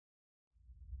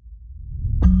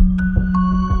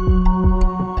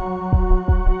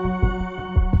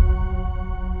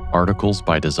Articles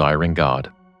by Desiring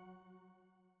God.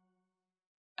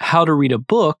 How to Read a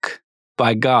Book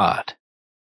by God.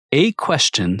 8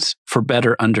 Questions for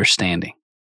Better Understanding.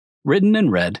 Written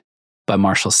and read by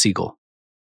Marshall Segal.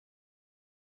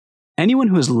 Anyone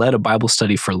who has led a Bible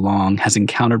study for long has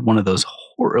encountered one of those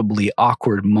horribly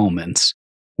awkward moments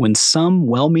when some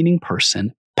well-meaning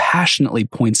person passionately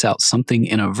points out something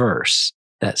in a verse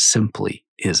that simply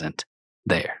isn't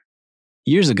there.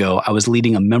 Years ago, I was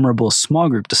leading a memorable small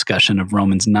group discussion of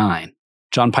Romans 9.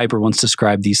 John Piper once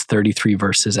described these 33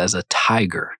 verses as a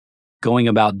tiger going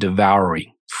about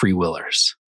devouring free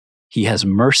willers. He has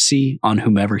mercy on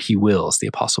whomever he wills, the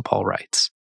Apostle Paul writes,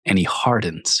 and he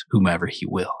hardens whomever he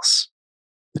wills.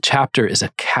 The chapter is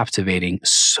a captivating,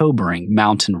 sobering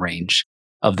mountain range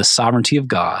of the sovereignty of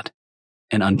God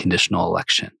and unconditional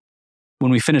election.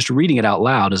 When we finished reading it out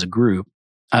loud as a group,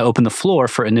 I opened the floor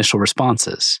for initial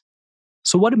responses.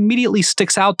 So what immediately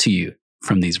sticks out to you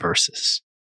from these verses?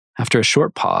 After a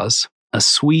short pause, a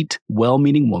sweet,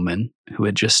 well-meaning woman who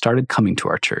had just started coming to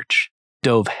our church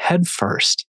dove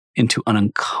headfirst into an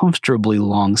uncomfortably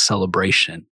long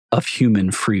celebration of human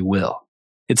free will.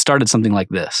 It started something like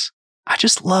this. I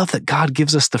just love that God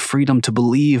gives us the freedom to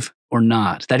believe or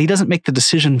not, that he doesn't make the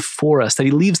decision for us, that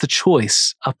he leaves the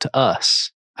choice up to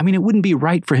us. I mean, it wouldn't be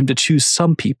right for him to choose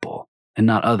some people and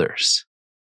not others.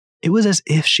 It was as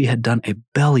if she had done a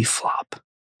belly flop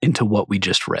into what we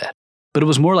just read. But it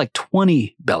was more like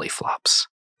 20 belly flops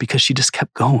because she just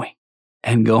kept going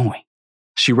and going.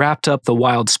 She wrapped up the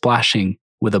wild splashing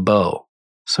with a bow.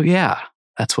 So yeah,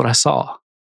 that's what I saw.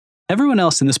 Everyone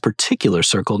else in this particular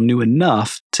circle knew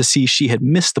enough to see she had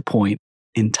missed the point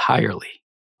entirely.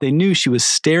 They knew she was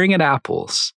staring at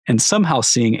apples and somehow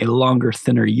seeing a longer,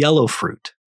 thinner yellow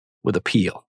fruit with a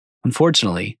peel.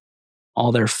 Unfortunately,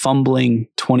 all their fumbling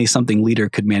 20-something leader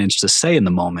could manage to say in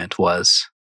the moment was,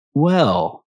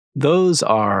 well, those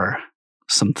are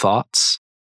some thoughts.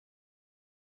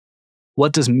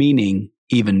 What does meaning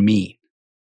even mean?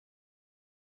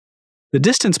 The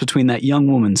distance between that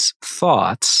young woman's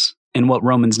thoughts and what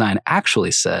Romans 9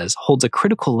 actually says holds a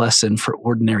critical lesson for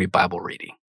ordinary Bible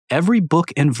reading. Every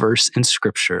book and verse in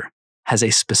Scripture has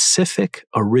a specific,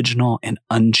 original, and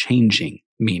unchanging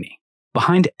meaning.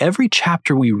 Behind every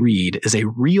chapter we read is a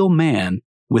real man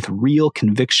with real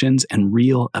convictions and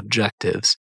real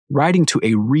objectives, writing to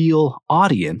a real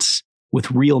audience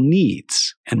with real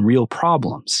needs and real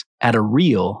problems at a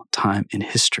real time in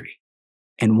history.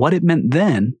 And what it meant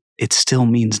then, it still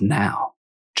means now.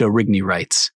 Joe Rigney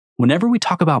writes, whenever we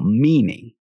talk about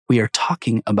meaning, we are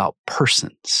talking about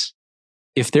persons.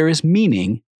 If there is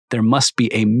meaning, there must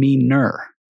be a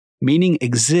meaner. Meaning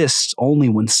exists only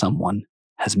when someone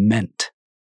has meant.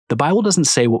 The Bible doesn't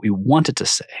say what we want it to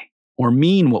say or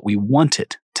mean what we want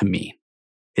it to mean.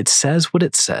 It says what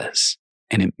it says,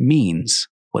 and it means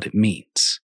what it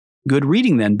means. Good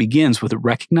reading then begins with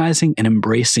recognizing and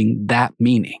embracing that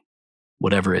meaning,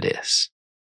 whatever it is.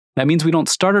 That means we don't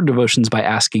start our devotions by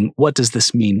asking, what does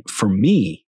this mean for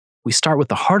me? We start with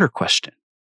the harder question,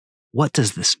 what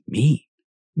does this mean?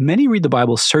 Many read the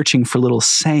Bible searching for little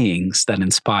sayings that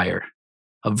inspire,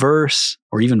 a verse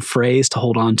or even phrase to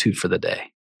hold on to for the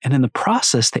day. And in the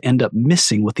process, they end up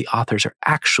missing what the authors are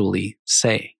actually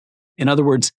saying. In other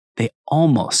words, they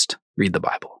almost read the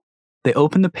Bible. They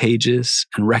open the pages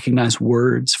and recognize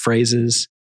words, phrases,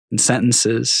 and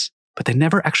sentences, but they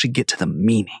never actually get to the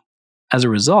meaning. As a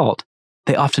result,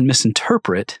 they often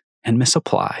misinterpret and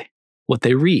misapply what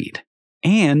they read,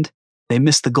 and they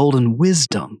miss the golden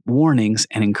wisdom, warnings,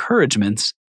 and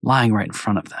encouragements lying right in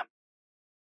front of them.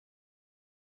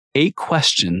 8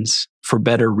 questions for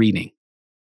better reading.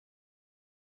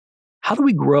 How do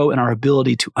we grow in our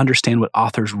ability to understand what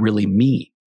authors really mean?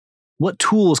 What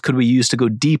tools could we use to go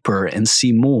deeper and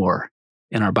see more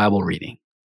in our Bible reading?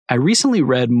 I recently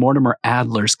read Mortimer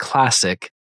Adler's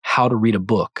classic, How to Read a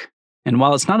Book. And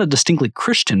while it's not a distinctly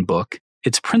Christian book,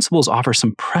 its principles offer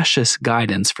some precious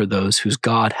guidance for those whose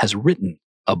God has written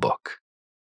a book.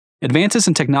 Advances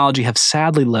in technology have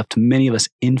sadly left many of us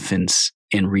infants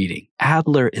in reading.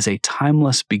 Adler is a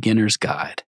timeless beginner's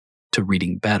guide to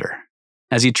reading better.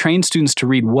 As he trains students to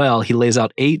read well, he lays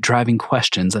out 8 driving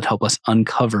questions that help us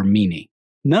uncover meaning.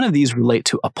 None of these relate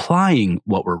to applying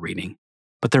what we're reading,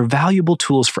 but they're valuable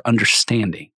tools for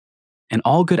understanding. And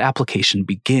all good application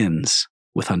begins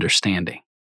with understanding.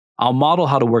 I'll model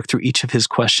how to work through each of his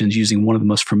questions using one of the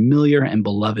most familiar and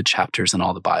beloved chapters in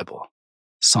all the Bible,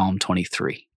 Psalm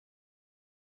 23.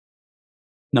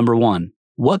 Number 1,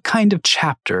 what kind of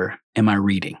chapter am I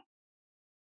reading?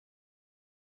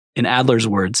 In Adler's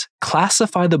words,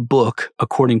 classify the book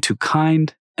according to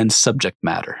kind and subject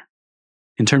matter.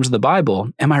 In terms of the Bible,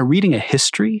 am I reading a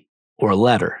history, or a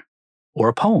letter, or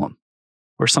a poem,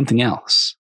 or something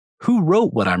else? Who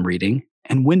wrote what I'm reading,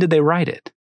 and when did they write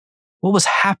it? What was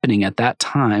happening at that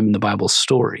time in the Bible's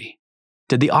story?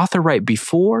 Did the author write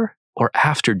before or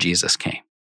after Jesus came?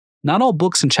 Not all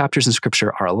books and chapters in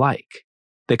Scripture are alike.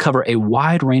 They cover a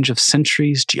wide range of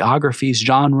centuries, geographies,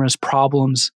 genres,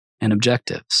 problems, and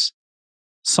objectives.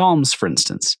 Psalms, for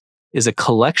instance, is a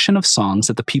collection of songs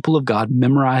that the people of God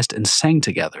memorized and sang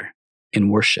together in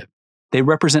worship. They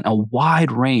represent a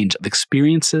wide range of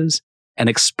experiences and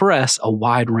express a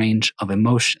wide range of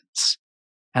emotions.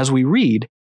 As we read,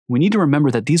 we need to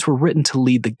remember that these were written to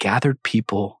lead the gathered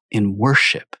people in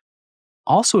worship.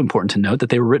 Also important to note that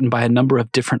they were written by a number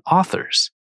of different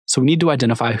authors, so we need to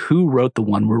identify who wrote the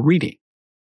one we're reading.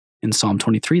 In Psalm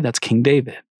 23, that's King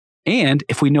David. And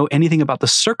if we know anything about the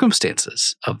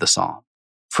circumstances of the psalm,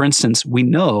 for instance, we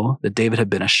know that David had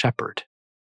been a shepherd.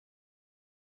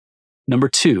 Number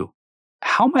 2,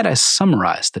 how might I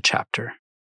summarize the chapter?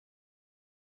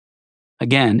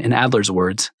 Again, in Adler's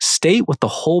words, state what the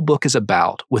whole book is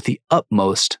about with the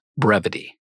utmost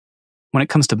brevity. When it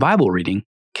comes to Bible reading,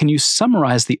 can you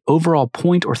summarize the overall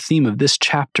point or theme of this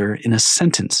chapter in a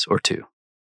sentence or two?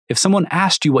 If someone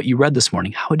asked you what you read this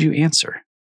morning, how would you answer?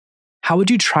 How would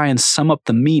you try and sum up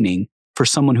the meaning for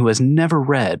someone who has never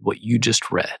read what you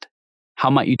just read? How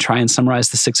might you try and summarize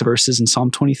the 6 verses in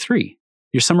Psalm 23?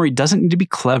 Your summary doesn't need to be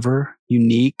clever,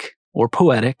 unique, or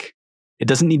poetic. It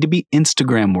doesn't need to be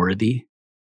Instagram-worthy.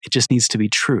 It just needs to be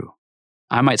true.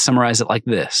 I might summarize it like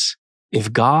this.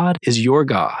 If God is your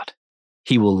God,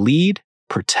 He will lead,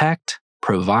 protect,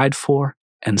 provide for,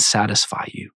 and satisfy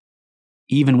you,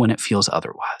 even when it feels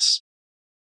otherwise.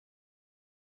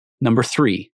 Number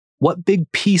 3, what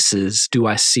big pieces do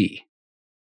I see?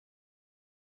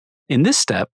 In this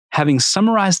step, having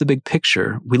summarized the big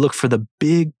picture, we look for the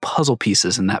big puzzle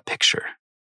pieces in that picture.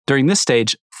 During this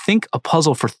stage, think a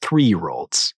puzzle for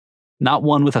 3-year-olds, not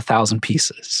one with 1,000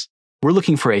 pieces. We're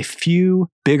looking for a few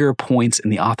bigger points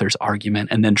in the author's argument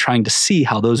and then trying to see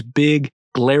how those big,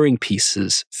 glaring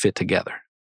pieces fit together.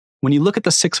 When you look at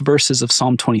the 6 verses of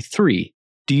Psalm 23,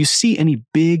 do you see any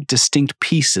big, distinct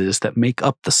pieces that make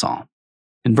up the psalm?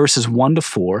 In verses 1 to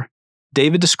 4,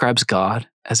 David describes God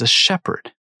as a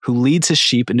shepherd who leads his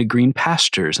sheep into green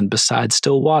pastures and beside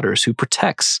still waters, who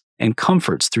protects and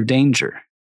comforts through danger.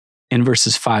 In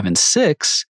verses 5 and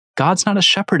 6, God's not a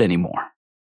shepherd anymore,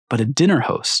 but a dinner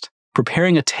host,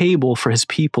 preparing a table for his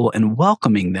people and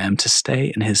welcoming them to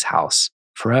stay in his house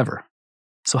forever.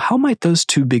 So how might those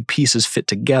 2 big pieces fit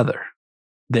together?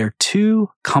 They're 2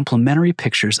 complementary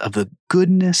pictures of the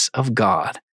goodness of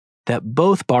God that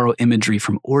both borrow imagery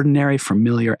from ordinary,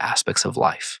 familiar aspects of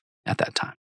life at that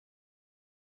time.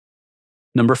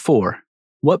 Number 4,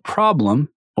 what problem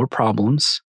or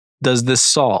problems does this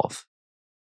solve?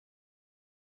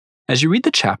 As you read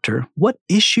the chapter, what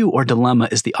issue or dilemma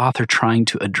is the author trying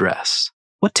to address?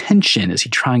 What tension is he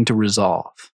trying to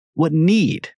resolve? What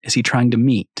need is he trying to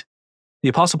meet? The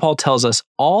Apostle Paul tells us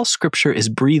all Scripture is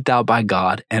breathed out by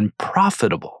God and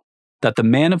profitable, that the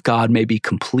man of God may be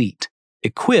complete,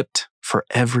 equipped for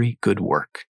every good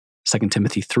work. 2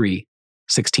 Timothy 3,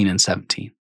 16 and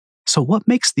 17. So what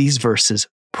makes these verses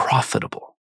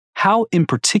profitable? How in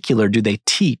particular do they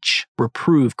teach,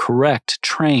 reprove, correct,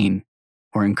 train,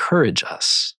 or encourage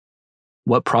us?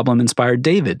 What problem inspired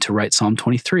David to write Psalm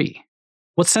 23?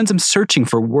 What sends him searching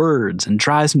for words and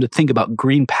drives him to think about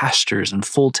green pastures and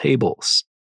full tables?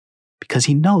 Because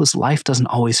he knows life doesn't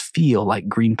always feel like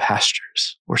green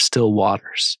pastures or still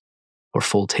waters or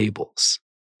full tables.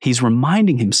 He's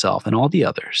reminding himself and all the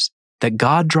others that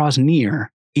God draws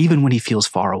near even when he feels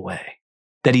far away,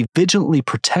 that he vigilantly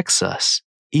protects us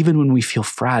even when we feel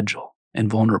fragile and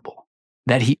vulnerable,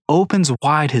 that he opens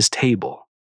wide his table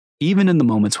even in the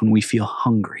moments when we feel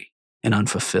hungry and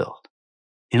unfulfilled.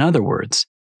 In other words,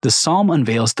 the psalm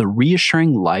unveils the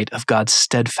reassuring light of God's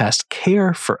steadfast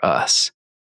care for us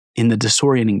in the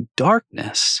disorienting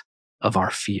darkness of our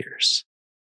fears.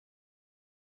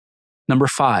 Number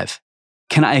 5,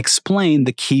 can I explain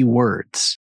the key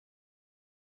words?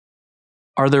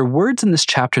 Are there words in this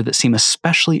chapter that seem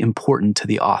especially important to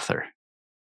the author?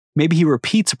 Maybe he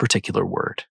repeats a particular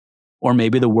word, or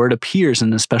maybe the word appears in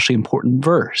an especially important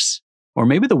verse, or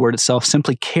maybe the word itself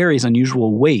simply carries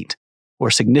unusual weight or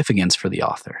significance for the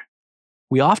author.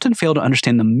 We often fail to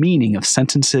understand the meaning of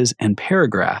sentences and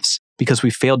paragraphs because we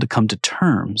failed to come to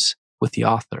terms with the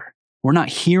author. We're not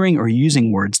hearing or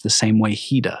using words the same way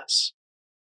he does.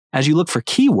 As you look for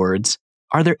keywords,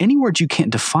 are there any words you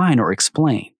can't define or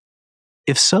explain?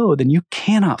 If so, then you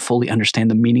cannot fully understand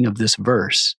the meaning of this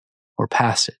verse or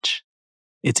passage.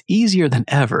 It's easier than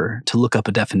ever to look up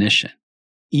a definition.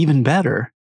 Even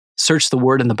better, Search the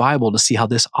word in the Bible to see how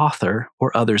this author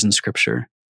or others in Scripture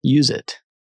use it.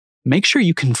 Make sure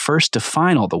you can first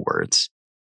define all the words,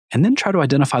 and then try to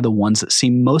identify the ones that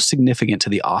seem most significant to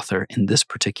the author in this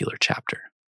particular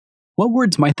chapter. What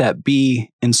words might that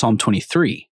be in Psalm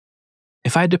 23?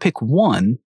 If I had to pick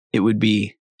one, it would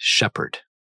be shepherd.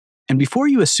 And before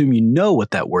you assume you know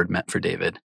what that word meant for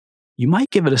David, you might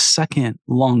give it a second,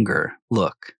 longer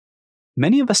look.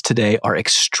 Many of us today are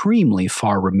extremely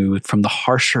far removed from the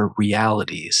harsher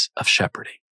realities of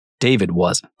shepherding. David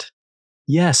wasn't.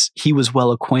 Yes, he was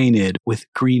well acquainted with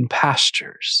green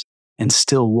pastures and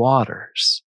still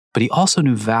waters, but he also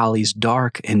knew valleys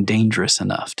dark and dangerous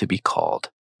enough to be called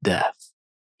death.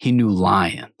 He knew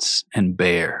lions and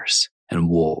bears and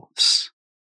wolves.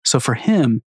 So for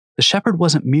him, the shepherd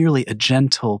wasn't merely a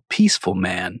gentle, peaceful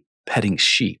man petting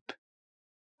sheep,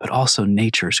 but also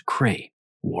nature's great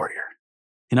warrior.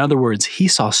 In other words, he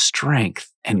saw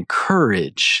strength and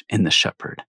courage in the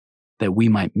shepherd that we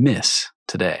might miss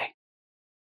today.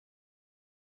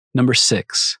 Number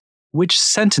 6, which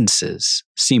sentences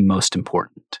seem most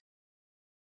important?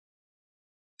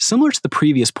 Similar to the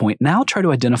previous point, now try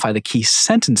to identify the key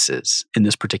sentences in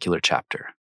this particular chapter.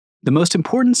 The most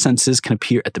important sentences can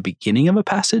appear at the beginning of a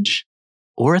passage,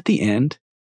 or at the end,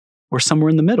 or somewhere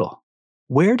in the middle.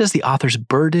 Where does the author's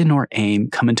burden or aim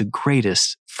come into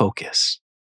greatest focus?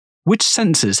 Which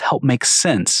sentences help make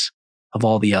sense of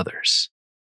all the others?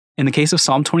 In the case of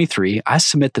Psalm 23, I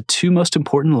submit the two most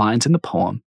important lines in the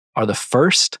poem are the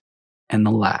first and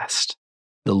the last.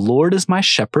 The Lord is my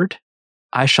shepherd.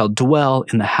 I shall dwell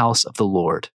in the house of the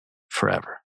Lord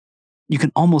forever. You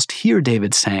can almost hear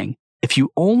David saying, if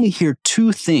you only hear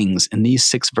two things in these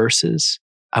 6 verses,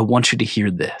 I want you to hear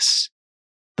this.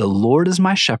 The Lord is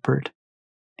my shepherd,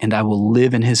 and I will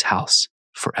live in his house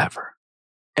forever.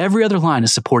 Every other line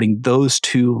is supporting those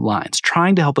 2 lines,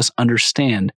 trying to help us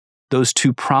understand those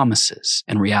 2 promises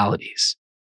and realities.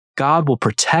 God will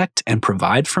protect and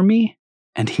provide for me,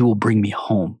 and he will bring me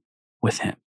home with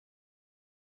him.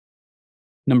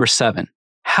 Number 7,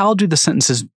 how do the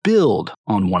sentences build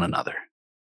on one another?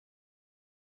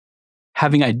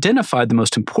 Having identified the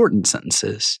most important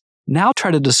sentences, now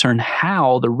try to discern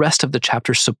how the rest of the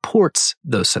chapter supports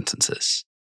those sentences.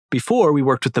 Before, we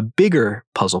worked with the bigger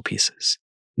puzzle pieces.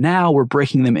 Now we're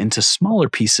breaking them into smaller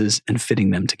pieces and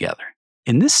fitting them together.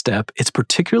 In this step, it's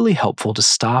particularly helpful to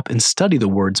stop and study the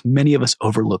words many of us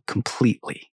overlook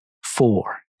completely.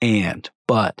 For, and,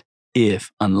 but,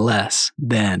 if, unless,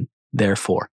 then,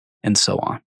 therefore, and so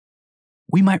on.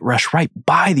 We might rush right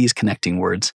by these connecting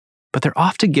words, but they're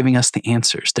often giving us the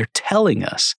answers. They're telling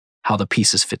us how the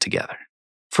pieces fit together.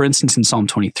 For instance, in Psalm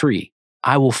 23,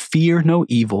 I will fear no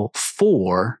evil,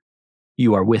 for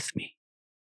you are with me.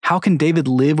 How can David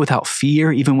live without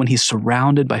fear even when he's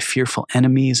surrounded by fearful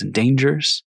enemies and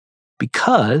dangers?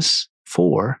 Because,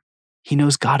 for, he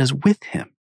knows God is with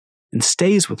him and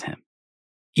stays with him,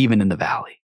 even in the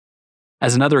valley.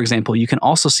 As another example, you can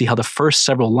also see how the first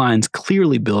several lines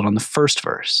clearly build on the first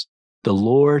verse. The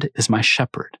Lord is my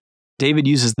shepherd. David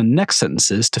uses the next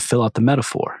sentences to fill out the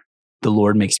metaphor. The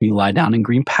Lord makes me lie down in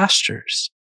green pastures.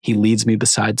 He leads me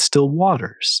beside still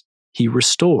waters. He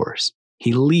restores.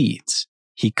 He leads.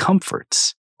 He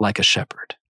comforts like a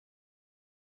shepherd.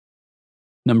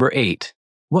 Number 8,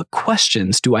 what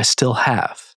questions do I still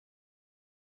have?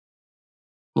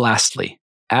 Lastly,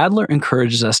 Adler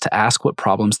encourages us to ask what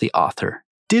problems the author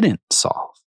didn't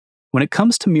solve. When it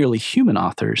comes to merely human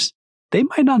authors, they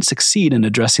might not succeed in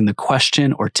addressing the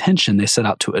question or tension they set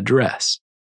out to address,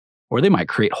 or they might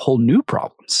create whole new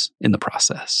problems in the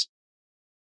process.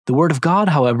 The Word of God,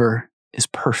 however, is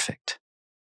perfect.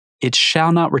 It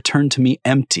shall not return to me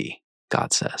empty,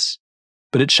 God says,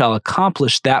 but it shall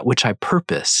accomplish that which I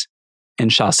purpose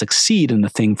and shall succeed in the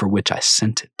thing for which I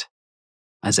sent it.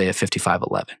 Isaiah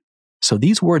 55:11. So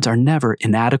these words are never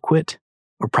inadequate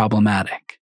or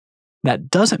problematic.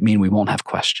 That doesn't mean we won't have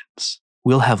questions.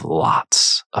 We'll have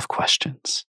lots of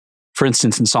questions. For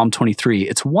instance, in Psalm 23,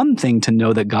 it's one thing to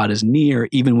know that God is near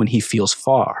even when he feels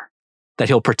far, that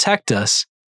he'll protect us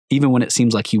even when it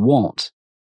seems like he won't.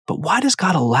 But why does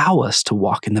God allow us to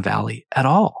walk in the valley at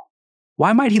all?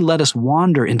 Why might he let us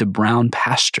wander into brown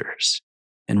pastures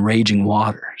and raging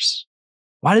waters?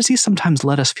 Why does he sometimes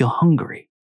let us feel hungry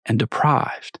and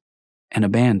deprived and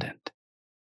abandoned?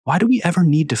 Why do we ever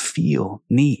need to feel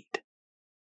need?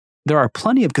 There are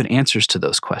plenty of good answers to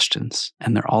those questions,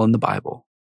 and they're all in the Bible.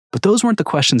 But those weren't the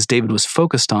questions David was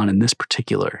focused on in this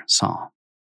particular psalm.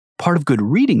 Part of good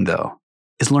reading, though,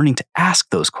 is learning to ask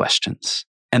those questions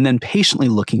and then patiently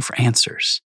looking for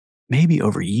answers, maybe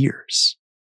over years.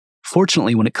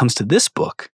 Fortunately, when it comes to this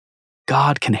book,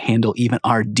 God can handle even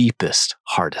our deepest,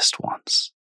 hardest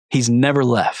ones. He's never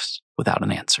left without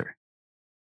an answer.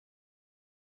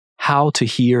 How to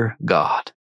hear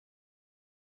God.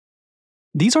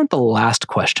 These aren't the last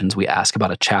questions we ask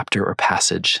about a chapter or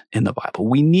passage in the Bible.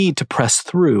 We need to press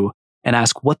through and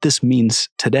ask what this means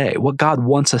today, what God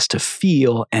wants us to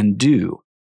feel and do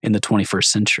in the 21st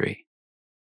century.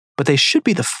 But they should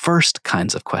be the first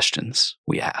kinds of questions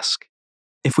we ask.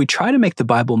 If we try to make the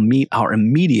Bible meet our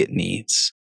immediate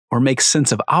needs or make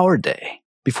sense of our day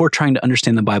before trying to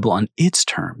understand the Bible on its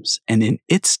terms and in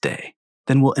its day,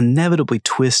 then we'll inevitably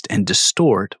twist and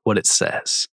distort what it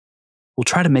says. We'll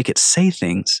try to make it say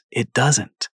things it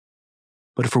doesn't.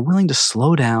 But if we're willing to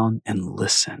slow down and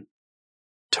listen,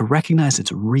 to recognize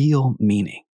its real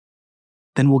meaning,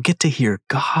 then we'll get to hear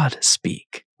God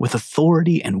speak with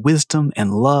authority and wisdom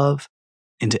and love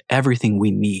into everything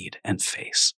we need and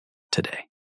face today.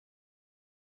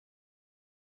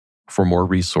 For more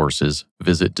resources,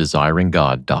 visit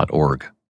desiringgod.org.